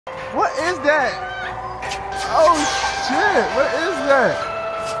What is that? Oh shit! What is that?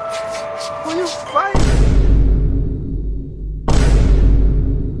 Who you fighting?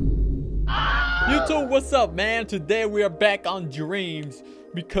 YouTube, what's up, man? Today we are back on Dreams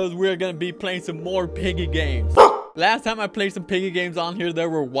because we're gonna be playing some more Piggy games. Last time I played some Piggy games on here, they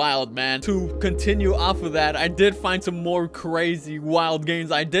were wild, man. To continue off of that, I did find some more crazy wild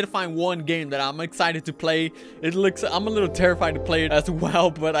games. I did find one game that I'm excited to play. I'm a little terrified to play it as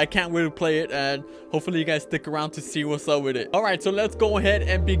well, but I can't wait to play it, and hopefully you guys stick around to see what's up with it. All right, so let's go ahead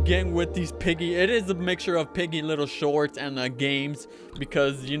and begin with these Piggy. It is a mixture of Piggy little shorts and games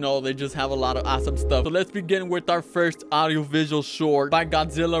because, you know, they just have a lot of awesome stuff. So let's begin with our first audiovisual short by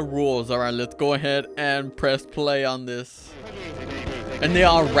Godzilla Rules. All right, let's go ahead and press play on this. And they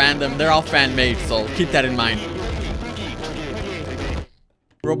are random. They're all fan-made, so keep that in mind.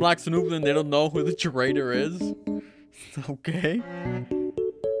 Roblox noobs and they don't know who the traitor is. Okay.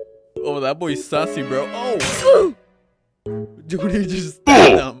 Oh, that boy's sassy, bro. Oh! Dude, he just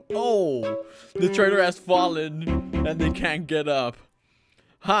stabbed them. Oh! The traitor has fallen and they can't get up.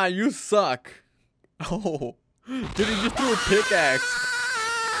 Hi, you suck. Oh. Dude, he just threw a pickaxe.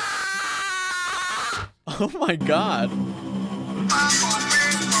 Oh my god.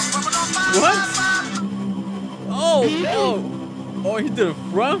 What? Oh, oh. Oh, he did a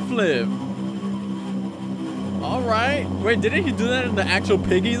front flip. Alright. Wait, didn't he do that in the actual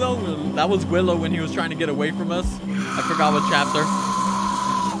Piggy though? That was Willow when he was trying to get away from us. I forgot what chapter.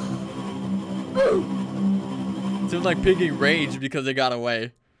 Seems like Piggy raged because they got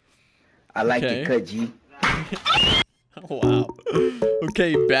away. I like it, Kudgy. Oh, wow.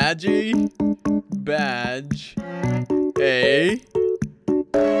 Okay, Badgie. Badge. A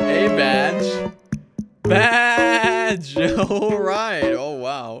badge. Badge. Alright. Oh,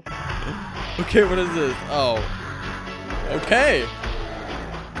 wow. Okay, what is this? Oh. Okay.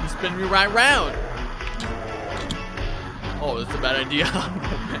 You spin me right round. Oh, that's a bad idea.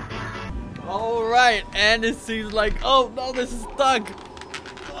 Alright, and it seems like, oh no, this is stuck.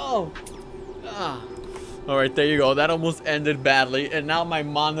 Oh. Ah. Alright, there you go. That almost ended badly. And now my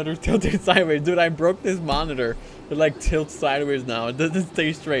monitor tilted sideways. Dude, I broke this monitor. It like tilts sideways now. It doesn't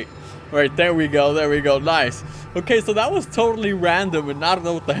stay straight. Alright, there we go. There we go. Nice. Okay, so that was totally random. And I don't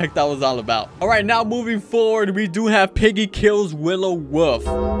know what the heck that was all about. Alright, now moving forward, we do have Piggy Kills Willow Wolf.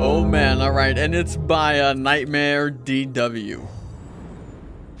 Oh man, alright. And it's by Nightmare DW.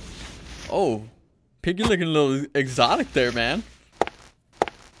 Oh. Piggy looking a little exotic there, man.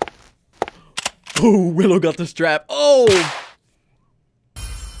 Oh, Willow got the strap. Oh!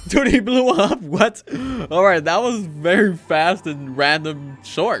 Dude, he blew up. What? Alright, that was very fast and random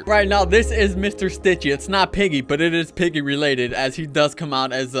short. Right, now this is Mr. Stitchy. It's not Piggy, but it is Piggy related, as he does come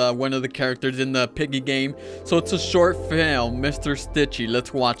out as one of the characters in the Piggy game. So it's a short film, Mr. Stitchy.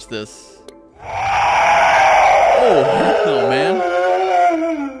 Let's watch this. Oh, heck no, man.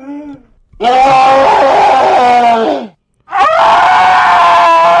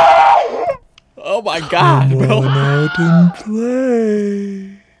 Oh my god, bro. Come on out and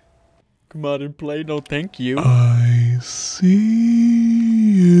play. Come out and play? No, thank you. I see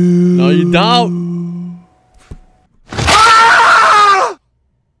you. No, you don't.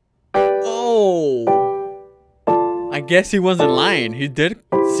 Oh. I guess he wasn't lying. He did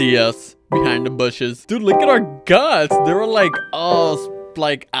see us behind the bushes. Dude, look at our guts. They were like, oh,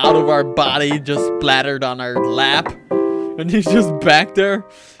 like out of our body, just splattered on our lap. And he's just back there.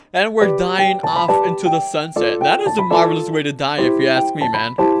 And we're dying off into the sunset. That is a marvelous way to die, if you ask me,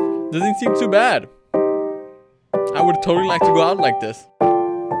 man. Doesn't seem too bad. I would totally like to go out like this.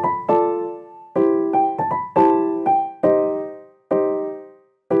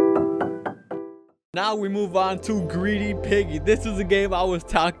 Now we move on to Greedy Piggy. This is a game I was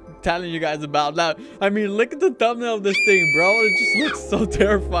telling you guys about. Now, I mean, look at the thumbnail of this thing, bro. It just looks so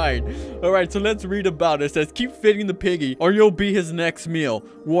terrifying. Alright, so let's read about it. It says, keep feeding the piggy or you'll be his next meal.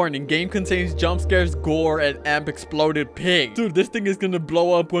 Warning, game contains jump scares, gore, and amp exploded pig. Dude, this thing is gonna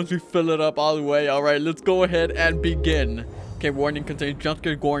blow up once we fill it up all the way. Alright, let's go ahead and begin. Okay, warning, contains jump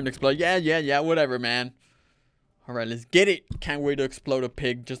scares, gore, and explode. Yeah, whatever, man. Alright, let's get it. Can't wait to explode a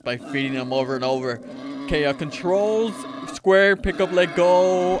pig just by feeding them over and over. Okay, controls. Square, pick up, let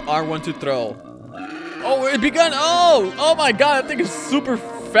go. R1 to throw. Oh, it begun. Oh my god, that thing is super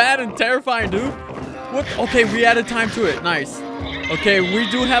fat and terrifying, dude. What? Okay, we added time to it. Nice. Okay, we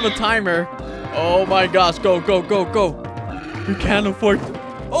do have a timer. Oh my gosh, go. We can't afford.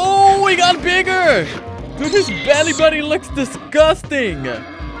 Oh, we got bigger. Dude, his belly button looks disgusting.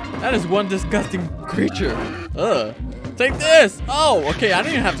 That is one disgusting creature. Ugh. Take this. Oh, okay. I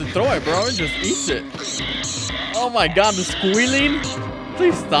didn't even have to throw it, bro. It just eats it. Oh my god, the squealing.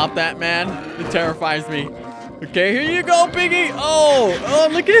 please stop that, man. It terrifies me. Okay, here you go, Piggy. Oh,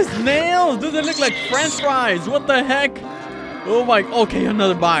 look at his nails. Dude, they look like French fries. What the heck? Oh my, okay,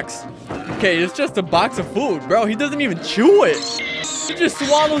 another box. Okay, it's just a box of food, bro. He doesn't even chew it. He just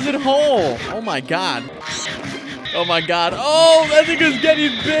swallows it whole. Oh my god. Oh my god. Oh, that thing is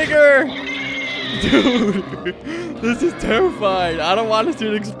getting bigger. Dude, this is terrifying. I don't want to see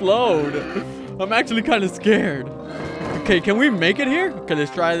it explode. I'm actually kind of scared. Okay, can we make it here? Okay,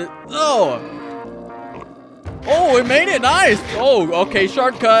 let's try it. Oh, it made it. Nice. Oh, okay,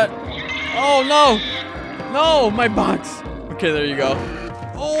 shortcut. Oh, no. No, my box. Okay, there you go.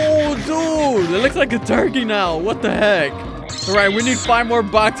 Oh, dude, it looks like a turkey now. What the heck? All right, we need 5 more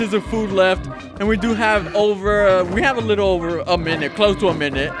boxes of food left. And we do have we have a little over a minute, close to a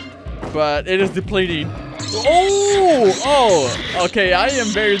minute. But it is depleting. Oh, okay, I am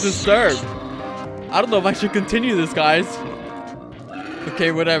very disturbed. I don't know if I should continue this, guys.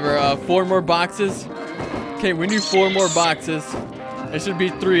 Okay, whatever, 4 more boxes. Okay, we need 4 more boxes. It should be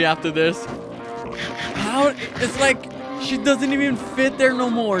 3 after this. How? It's like she doesn't even fit there no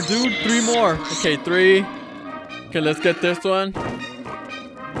more, dude. 3 more. Okay, 3. Okay, let's get this one.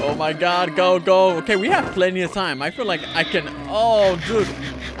 Oh my god, go. Okay, we have plenty of time. I feel like I can. Oh, dude.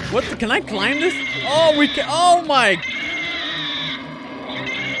 What? Can I climb this? Oh, we can. Oh my.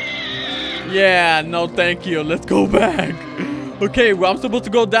 Yeah, no, thank you. Let's go back. Okay, well, I'm supposed to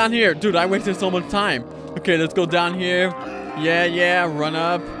go down here. Dude, I wasted so much time. Okay, let's go down here. Yeah, run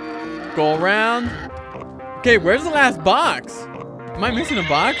up. Go around. Okay, where's the last box? Am I missing a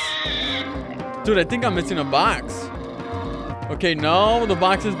box? Dude, I think I'm missing a box. Okay, no, the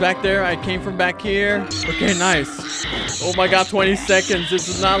box is back there. I came from back here. Okay, nice. Oh my god, 20 seconds. This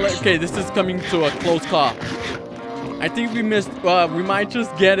is not like... Okay, this is coming to a close call. I think we missed... we might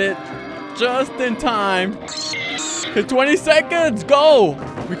just get it just in time. Okay, 20 seconds. Go.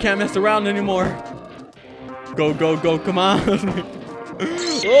 We can't mess around anymore. Go. Come on.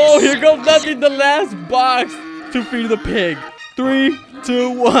 Oh, here goes nothing. The last box to feed the pig. 3,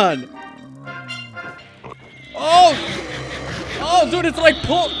 2, 1. Oh, dude, it's like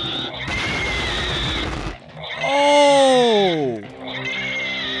pull. Oh.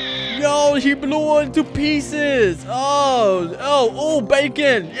 Yo, he blew into pieces. Oh,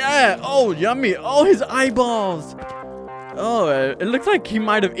 bacon. Yeah. Oh, yummy. Oh, his eyeballs. Oh, it looks like he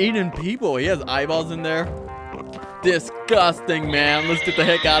might have eaten people. He has eyeballs in there. Disgusting, man. Let's get the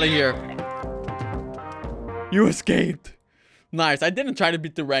heck out of here. You escaped. Nice. I didn't try to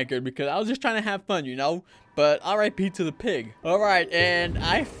beat the record because I was just trying to have fun, you know? But RIP to the pig. Alright, and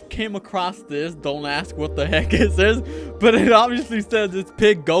I came across this. Don't ask what the heck it says. But it obviously says it's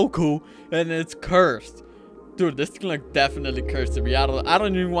Pig Goku and it's cursed. Dude, this thing like definitely cursed to me. I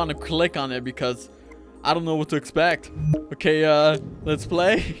don't even want to click on it because I don't know what to expect. Okay, let's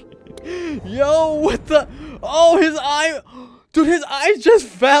play. Yo, what the? Oh, his eye. Dude, his eyes just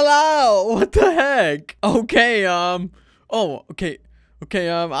fell out. What the heck? Okay, oh, okay.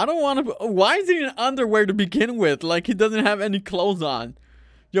 Okay, I don't want to... Why is he in underwear to begin with? Like, he doesn't have any clothes on.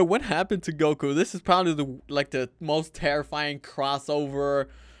 Yo, what happened to Goku? This is probably the most terrifying crossover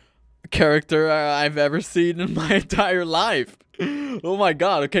character I've ever seen in my entire life. Oh my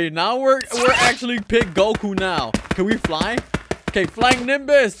god. Okay, now we're actually Pig Goku now. Can we fly? Okay, Flying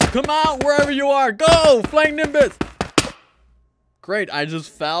Nimbus. Come out wherever you are. Go! Flying Nimbus. Great, I just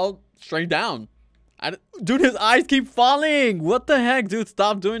fell straight down. Dude, his eyes keep falling. What the heck, dude?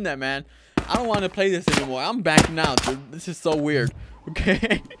 Stop doing that, man. I don't want to play this anymore. I'm backing out, dude. This is so weird.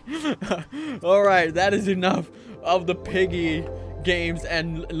 Okay. Alright, that is enough of the Piggy games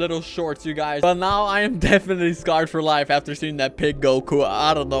and little shorts, you guys. But now I am definitely scarred for life after seeing that Pig Goku.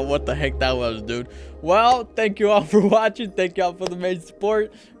 I don't know what the heck that was, dude. Well, thank you all for watching. Thank you all for the amazing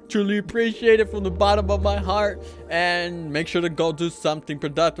support. Truly appreciate it from the bottom of my heart. And make sure to go do something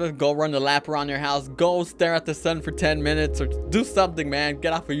productive. Go run a lap around your house. Go stare at the sun for 10 minutes or do something, man.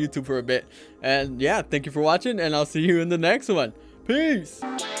 Get off of YouTube for a bit. And yeah, thank you for watching, and I'll see you in the next one. Peace.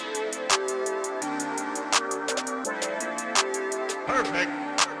 Perfect.